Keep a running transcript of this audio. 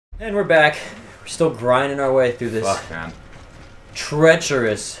And we're back. We're still grinding our way through this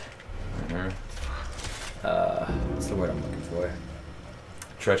treacherous. What's the word I'm looking for?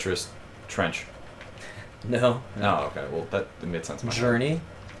 Treacherous trench. No. Oh, okay. Well, that made sense. Journey,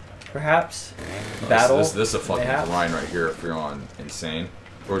 perhaps. No, Battle. This is a fucking grind right here if you're on insane.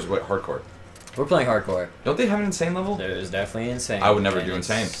 Or is it hardcore? We're playing hardcore. Don't they have an insane level? There's definitely insane. I would never do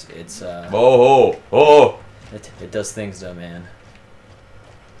insane. It's oh. It does things though, man.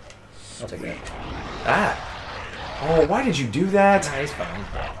 I'll take that. Ah. Oh, why did you do that? Nah, he's fine.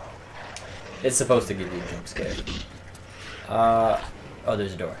 He's dead. It's supposed to give you a jump scare. Oh,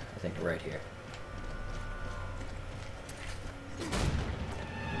 there's a door. I think right here.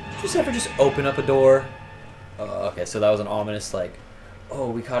 Did you ever just open up a door? Okay, so that was an ominous, like,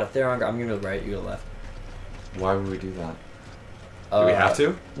 oh, we caught a Theron. I'm gonna go right, you go left. Why would we do that? Do we have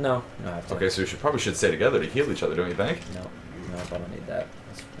to? No, no, I have to. Okay, so we probably should stay together to heal each other, don't you think? No, I don't need that.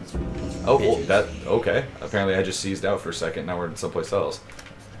 That's oh, well, okay. Apparently I just seized out for a second, now we're in someplace else.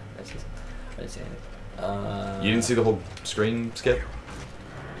 I didn't see anything. You didn't see the whole screen skip?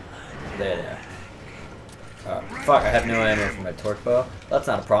 There. Fuck, I have no ammo for my torque bow. That's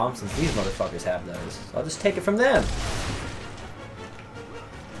not a problem since these motherfuckers have those. So I'll just take it from them.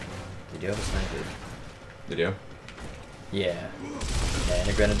 They do have a sniper. They do? Yeah. And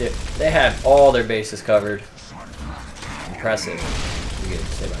a grenadier. They have all their bases covered. Impressive. You get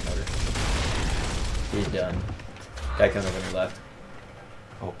saved by motor. He's done. Guy coming over on your left.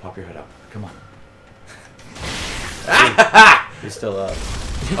 Oh, pop your head up. Come on. He's still up.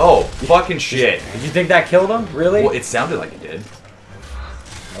 Oh, fucking shit. Did you think that killed him? Really? Well, it sounded like it did.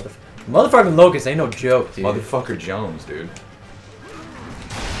 Motherfucking Locust ain't no joke, dude. Motherfucker Jones, dude.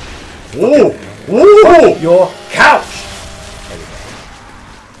 Whoa! Whoa! Your couch! There we go.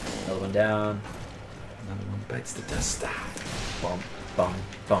 Another one down. Another one bites the dust. Bum, bum,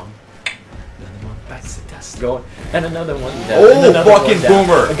 bum. Another one bites the dust. Going. And another one down. Oh, fucking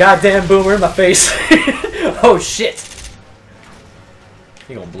boomer! A goddamn boomer in my face. Oh, shit.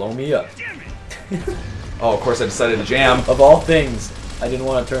 He gonna blow me up. Oh, of course I decided to jam. Of all things, I didn't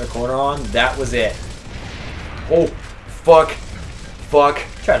want to turn a corner on. That was it. Oh, fuck. Fuck.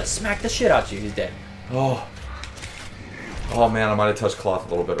 Try to smack the shit out you. He's dead. Oh. Oh, man, I might have touched cloth a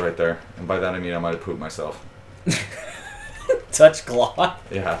little bit right there. And by that I mean I might have pooped myself. Touch cloth?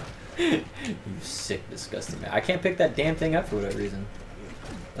 Yeah. You sick, disgusting man. I can't pick that damn thing up for whatever reason.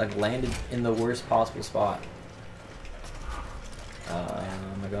 Like, landed in the worst possible spot.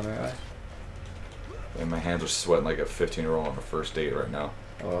 Am I going the right way? And my hands are sweating like a 15-year-old on a first date right now.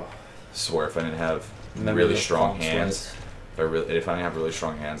 Oh. Swear, if I didn't have really strong hands, if I didn't have really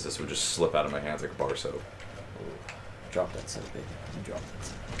strong hands, this would just slip out of my hands like a bar soap. Ooh. Drop that son of a bitch. You drop that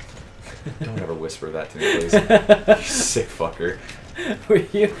son of a bitch. Don't ever whisper that to me, please. You sick fucker. Were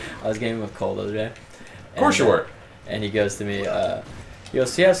you? I was gaming with Cole the other day. Of course you were. And he goes to me, he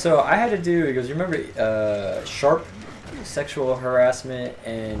goes, yeah, so I had to do, he goes, you remember SHARP, sexual harassment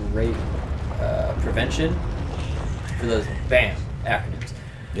and rape prevention? For those, bam, acronyms.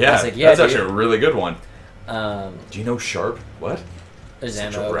 Yeah, like, yeah, that's actually a really good one. Do you know SHARP? What? There's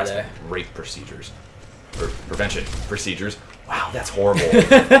sexual ammo harassment, over there. rape procedures. Or prevention procedures. Wow, that's horrible.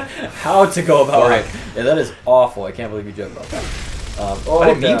 How to go about rape. Yeah, that is awful. I can't believe you joked about that. I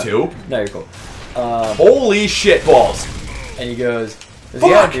didn't mean to. No, you're cool. Holy shit balls. And he goes,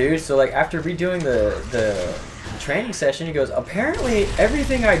 yeah, dude, so like after redoing the training session, he goes, apparently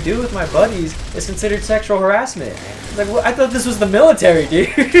everything I do with my buddies is considered sexual harassment. I was like, well, I thought this was the military, dude.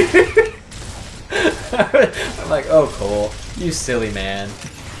 I'm like, oh, Cole, you silly man.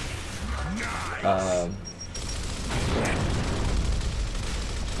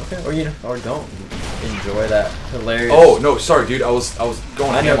 Okay, or or don't enjoy that hilarious. Oh no, sorry, dude. I was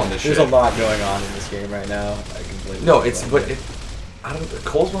going ham on this shit. There's a lot going on in this game right now. I completely. No, it's I don't.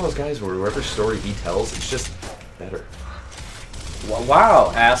 Cole's one of those guys where whatever story he tells, it's just better.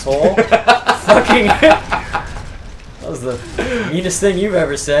 Wow, asshole! Fucking. That was the meanest thing you've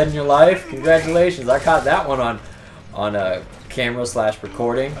ever said in your life. Congratulations, I caught that one on camera /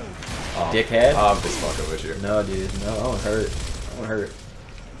 recording. Dickhead. I'm just fucking with you. No, dude. No, I won't hurt. I won't hurt.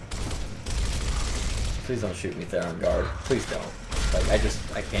 Please don't shoot me there on guard. Please don't. Like,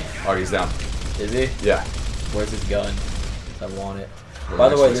 I can't. Oh, he's down. Is he? Yeah. Where's his gun? I want it. By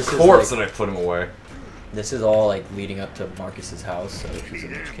the way, this is corpse like, that I put him away. This is all like leading up to Marcus's house, so he's a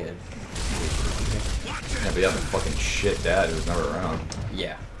rich kid. Yeah, but you have a fucking shit dad who's never around.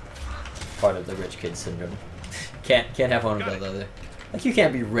 Yeah. Part of the rich kid syndrome. Can't have one without the other. Like, you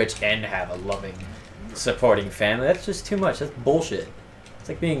can't be rich and have a loving, supporting family. That's just too much. That's bullshit. It's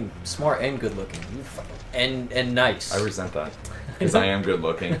like being smart and good looking. And nice. I resent that. Because I am good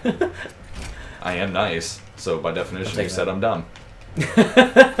looking. I am nice. So by definition, you said I'm dumb.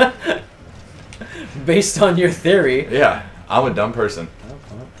 Based on your theory. Yeah, I'm a dumb person.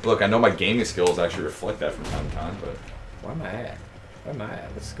 Look, I know my gaming skills actually reflect that from time to time, but... Where am I at? Where am I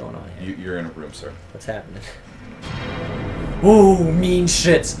at? What's going on here? You're in a room, sir. What's happening? Ooh, mean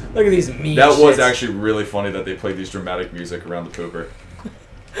shits. Look at these mean shits. That was actually really funny that they played these dramatic music around the pooper.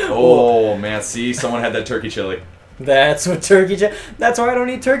 Oh, man. See? Someone had that turkey chili. That's what turkey chili... That's why I don't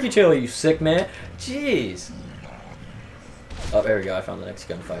eat turkey chili, you sick man. Jeez. Oh, there we go. I found the next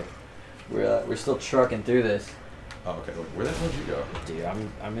gunfight. We're still trucking through this. Oh, okay. Where the hell did you go? Dude,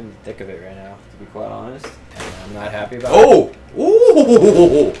 I'm in the thick of it right now, to be quite honest. And I'm not happy about it. Oh!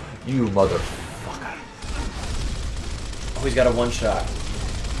 You motherfucker. Oh, he's got a one-shot.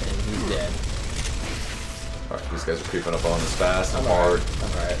 And he's dead. Alright, these guys are creeping up on us fast and I'm hard.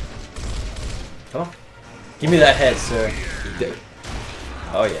 I'm alright. Come on. Give me that head, sir.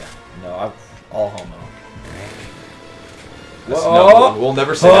 Oh, yeah. No, I'm all homo. No, we'll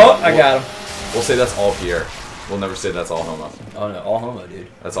never say that. I got him. We'll say that's all Pierre. We'll never say that's all homo. Oh, no. All homo, dude.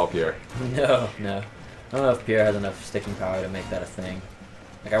 That's all Pierre. No. I don't know if Pierre has enough sticking power to make that a thing.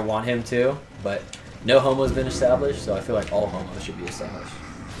 Like, I want him to, but no homo's been established, so I feel like all homos should be established.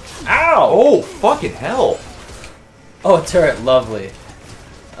 Ow! Oh, fucking hell! Oh, turret, lovely.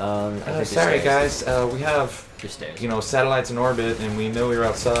 Sorry, guys. We have, stairs. you know, satellites in orbit, and we know you're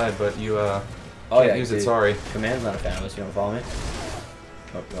outside, but you can't use it. Sorry. Command's not a fan of us. You want to follow me?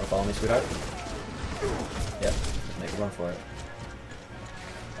 Oh, you want to follow me, sweetheart? Yep. Let's make a run for it.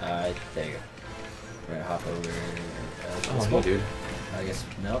 There you go. We're gonna hop over. Oh, dude. I guess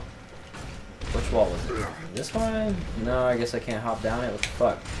nope. Which wall was it? This one? No, I guess I can't hop down it. What the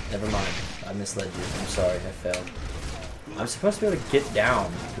fuck? Never mind. I misled you. I'm sorry. I failed. I'm supposed to be able to get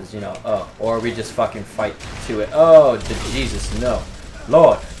down, because, you know, oh, or we just fucking fight to it. Oh, Jesus, no.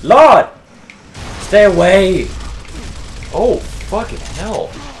 Lord! Stay away! Oh, fucking hell.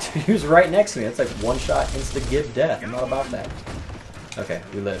 He was right next to me. That's like one shot, insta-give death. I'm not about that. Okay,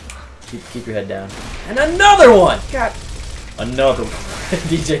 we live. Keep your head down. And another one! God. Another one.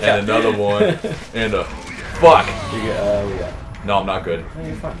 DJ got. And another one. And a... Fuck! You got, we got. No, I'm not good. No,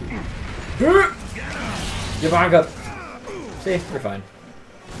 you're fine. Get behind up. See, we're fine.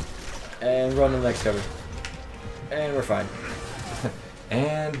 And run to the next cover. And we're fine.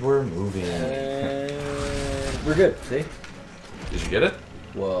 And we're moving. And we're good, see? Did you get it?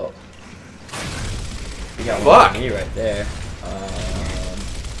 Well, you got Fuck! one me right there.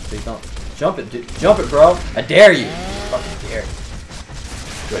 Please don't. Jump it, dude. Jump it, bro. I dare you. Fucking dare.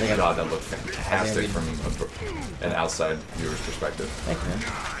 Good God, that looked fantastic from an outside viewer's perspective. Thank you, man.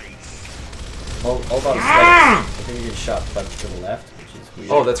 Hold on a second. I think you get shot to the left, which is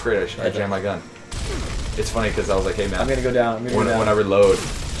weird. Oh, that's great. I jammed my gun. It's funny because I was like, hey, man. I'm going to go down. When I reload,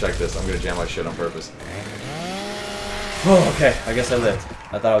 check this. I'm going to jam my shit on purpose. Oh, okay. I guess I lived.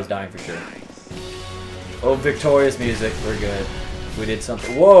 I thought I was dying for sure. Oh, victorious music. We're good. We did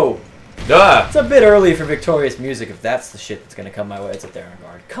something. Whoa! Duh! It's a bit early for victorious music if that's the shit that's going to come my way. It's up there on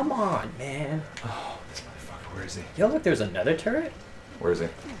guard. Come on, man. Oh, this motherfucker. Where is he? Yo, look, there's another turret? Where is he?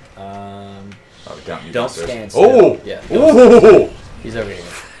 Oh, don't stand still. Oh! Yeah. Oh! He's over here.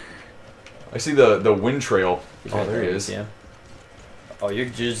 I see the wind trail. He's oh, right there he is. Yeah. Oh, you're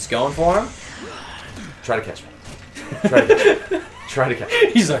just going for him? Try to catch me. Try to catch me. Try to catch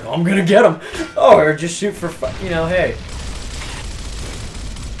me. He's like, I'm gonna get him. Oh, or just shoot for fun. You know, hey.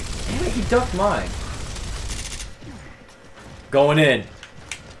 Damn it, he ducked mine. Going in.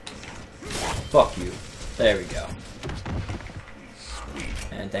 Fuck you. There we go.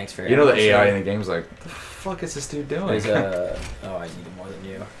 And thanks for your You know the AI in the game's like, what the fuck is this dude doing? There's oh, I need it more than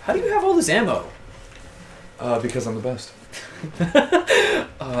you. How do you have all this ammo? Because I'm the best.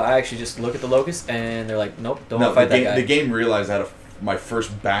 I actually just look at the locust and they're like, nope, don't fight that guy. The game realized I had my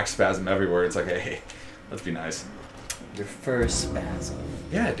first back spasm everywhere. It's like, hey, let's be nice. Your first spasm.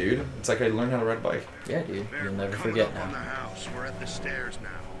 Yeah, dude. It's like I learned how to ride a bike. Yeah, dude. You'll never forget now. We're at the stairs now.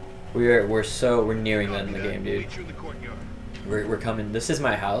 We're nearing that in the game, dude. We're coming. This is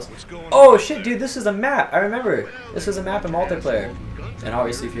my house. Oh shit, dude, this is a map. I remember. This is a map in multiplayer. And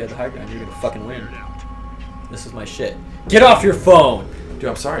obviously if you had the high ground, you're gonna fucking win. This is my shit. Get off your phone! Dude,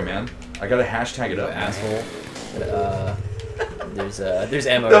 I'm sorry, man. I gotta hashtag it up, asshole. There's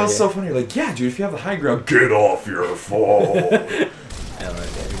ammo. That was so funny. You're like, yeah, dude, if you have the high ground, get off your phone. Ammo right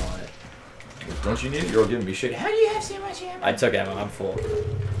there, you want it. Don't you need it? You're all giving me shit. How do you have so much ammo? I took ammo, I'm full.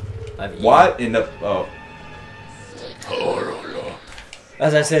 What in the oh.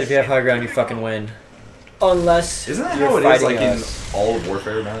 As I said, if you have high ground, you fucking win. Unless isn't that you're how it is, like us. in all of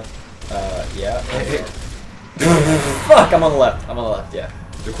Warfare, man? Yeah. Fuck, I'm on the left. I'm on the left, yeah.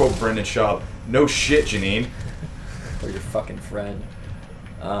 To quote Brendan Schaub, no shit, Janine. Or your fucking friend.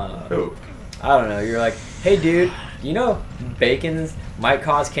 Who? I don't know. You're like, hey, dude, you know bacon might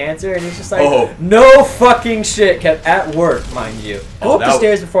cause cancer? And he's just like, Oh. no fucking shit. Kept at work, mind you. Go Oh, up the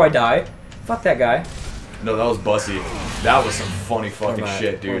stairs before I die. Fuck that guy. No, that was Bussy. That was some funny fucking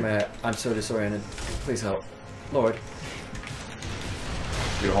shit, dude. I'm so disoriented. Please help. Lord.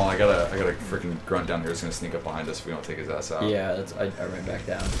 Dude, hold on. I got a freaking grunt down here that's gonna sneak up behind us if we don't take his ass out. Yeah, that's, I ran back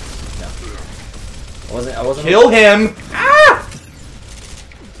down. No. I wasn't. Kill him! Ah!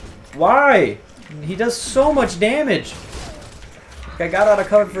 Why? He does so much damage. Like, I got out of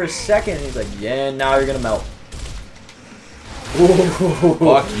cover for a second, and he's like, yeah, now you're gonna melt. Ooh.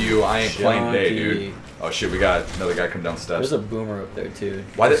 Fuck you, I ain't playing today, Chunky. dude. Oh shit, we got another guy come down the steps. There's a boomer up there, too.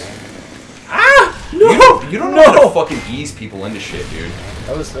 Why this? Ah! No! You don't know how to fucking ease people into shit, dude.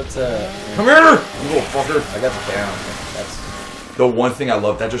 That's Come here, you little fucker. I got the bear on me. That's... The one thing I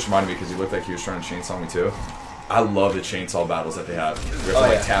love, that just reminded me because he looked like he was trying to chainsaw me too. I love the chainsaw battles that they have. We have to,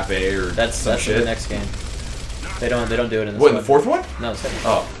 like, tap A or some shit. That's the next game. They don't do it in this What, one. in the fourth one? No, second.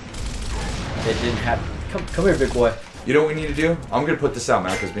 Oh. They didn't have... Come here, big boy. You know what we need to do? I'm gonna put this out,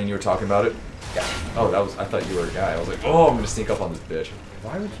 Matt, because me and you were talking about it. Yeah. Oh, I thought you were a guy. I was like, oh, I'm gonna sneak up on this bitch.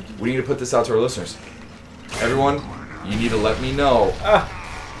 Why would you do We need to put this out to our listeners. Everyone, you need to let me know. Ah!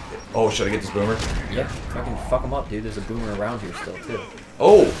 Oh, should I get this boomer? Yeah, fucking fuck them up, dude. There's a boomer around here still, too.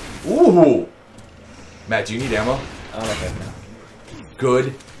 Oh! Ooh! Matt, do you need ammo? I'm okay now.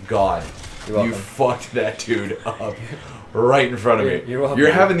 Good God. You're welcome. You fucked that dude up right in front of me. You're welcome.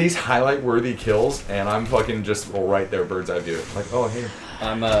 You're having these highlight-worthy kills, and I'm fucking just right there, bird's eye view. Like, oh, hey.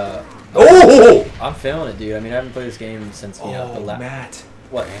 Oh! I'm feeling it, dude. I mean, I haven't played this game since, you know, the last... Matt.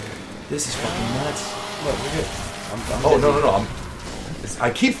 What? This is fucking nuts. Look, we're good. I'm Oh, busy. no. I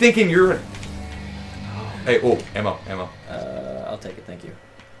keep thinking you're... Hey, oh, ammo. I'll take it, thank you.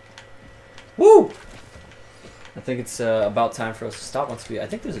 Woo! I think it's about time for us to stop once we... I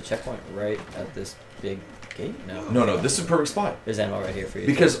think there's a checkpoint right at this big gate. No, this is a perfect spot. There's ammo right here for you.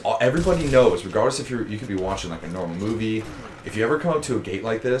 Because everybody knows, regardless if you could be watching like a normal movie, if you ever come up to a gate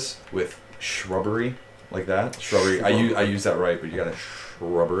like this with shrubbery like that, shrubbery. I use that right, but you got a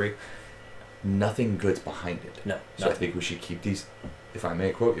shrubbery. Nothing good's behind it. No. So I think we should keep these, if I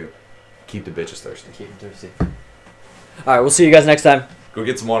may quote you, keep the bitches thirsty. Keep them thirsty. All right, we'll see you guys next time. Go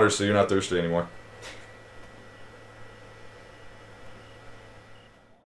get some water so you're not thirsty anymore.